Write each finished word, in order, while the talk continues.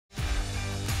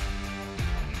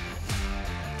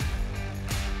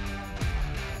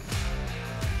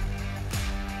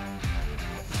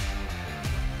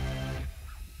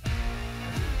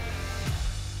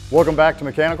Welcome back to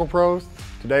Mechanical Pros.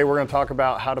 Today we're going to talk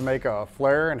about how to make a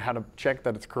flare and how to check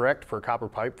that it's correct for a copper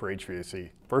pipe for HVAC.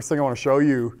 First thing I want to show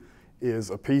you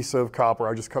is a piece of copper.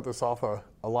 I just cut this off a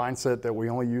line set that we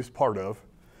only used part of.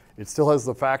 It still has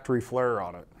the factory flare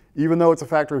on it. Even though it's a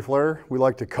factory flare, we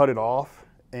like to cut it off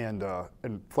and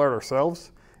flare it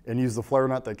ourselves and use the flare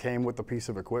nut that came with the piece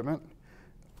of equipment.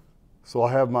 So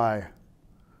I have my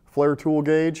flare tool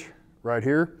gauge right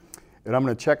here, and I'm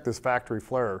going to check this factory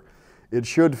flare. It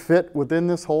should fit within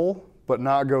this hole, but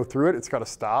not go through it. It's got to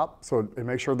stop, so it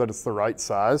makes sure that it's the right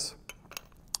size.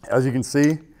 As you can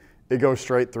see, it goes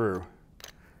straight through.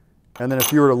 And then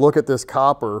if you were to look at this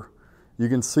copper, you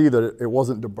can see that it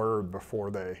wasn't deburred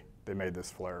before they made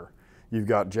this flare. You've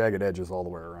got jagged edges all the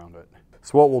way around it.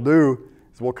 So what we'll do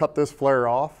is we'll cut this flare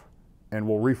off and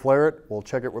we'll reflare it. We'll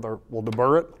check it with we'll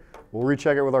deburr it. We'll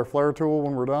recheck it with our flare tool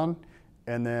when we're done.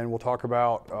 And then we'll talk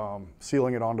about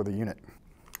sealing it onto the unit.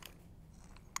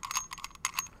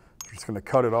 Just going to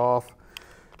cut it off.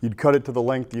 You'd cut it to the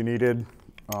length you needed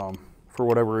for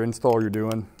whatever install you're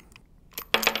doing.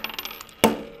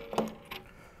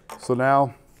 So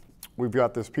now we've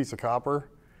got this piece of copper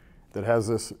that has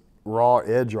this raw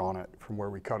edge on it from where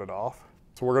we cut it off.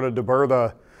 So we're going to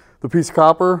deburr the piece of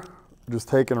copper. Just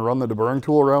take and run the deburring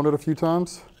tool around it a few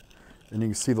times, and you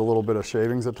can see the little bit of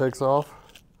shavings it takes off.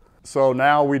 So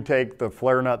now we take the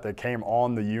flare nut that came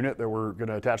on the unit that we're going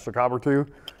to attach the copper to,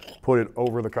 put it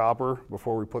over the copper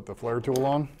before we put the flare tool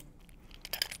on.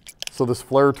 So this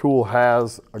flare tool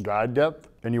has a guide depth,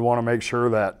 and you want to make sure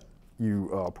that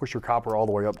you push your copper all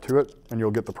the way up to it, and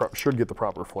you'll get should get the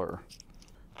proper flare.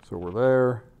 So we're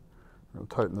there. We'll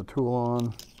tighten the tool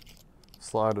on,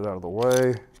 slide it out of the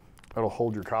way. That'll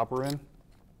hold your copper in,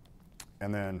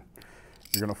 and then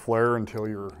you're going to flare until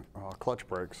your clutch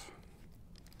breaks.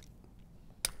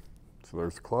 So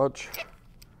there's the clutch.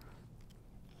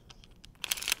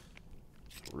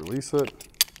 Release it.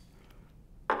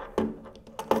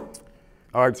 All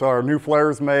right, so our new flare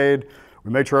is made.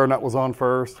 We made sure our nut was on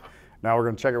first. Now we're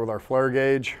going to check it with our flare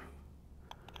gauge.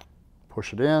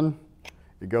 Push it in.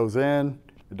 It goes in.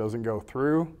 It doesn't go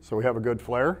through, so we have a good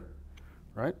flare,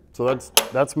 right? So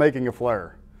that's making a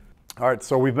flare. All right,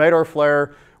 so we've made our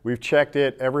flare. We've checked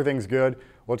it. Everything's good.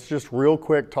 Let's just real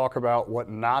quick talk about what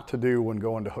not to do when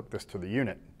going to hook this to the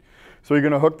unit. So you're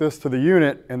going to hook this to the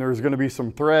unit, and there's going to be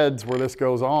some threads where this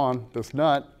goes on, this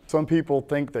nut. Some people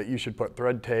think that you should put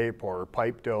thread tape or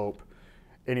pipe dope,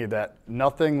 any of that.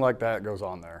 Nothing like that goes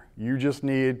on there. You just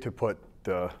need to put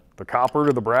the copper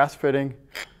to the brass fitting,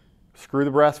 screw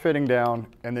the brass fitting down,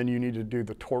 and then you need to do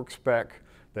the torque spec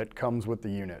that comes with the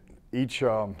unit. Each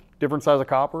different size of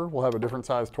copper will have a different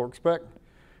size torque spec,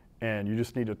 and you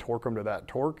just need to torque them to that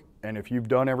torque. And if you've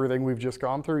done everything we've just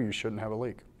gone through, you shouldn't have a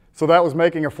leak. So that was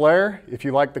making a flare. If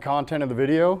you like the content of the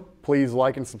video, please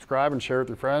like and subscribe and share with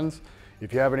your friends.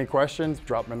 If you have any questions,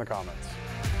 drop them in the comments.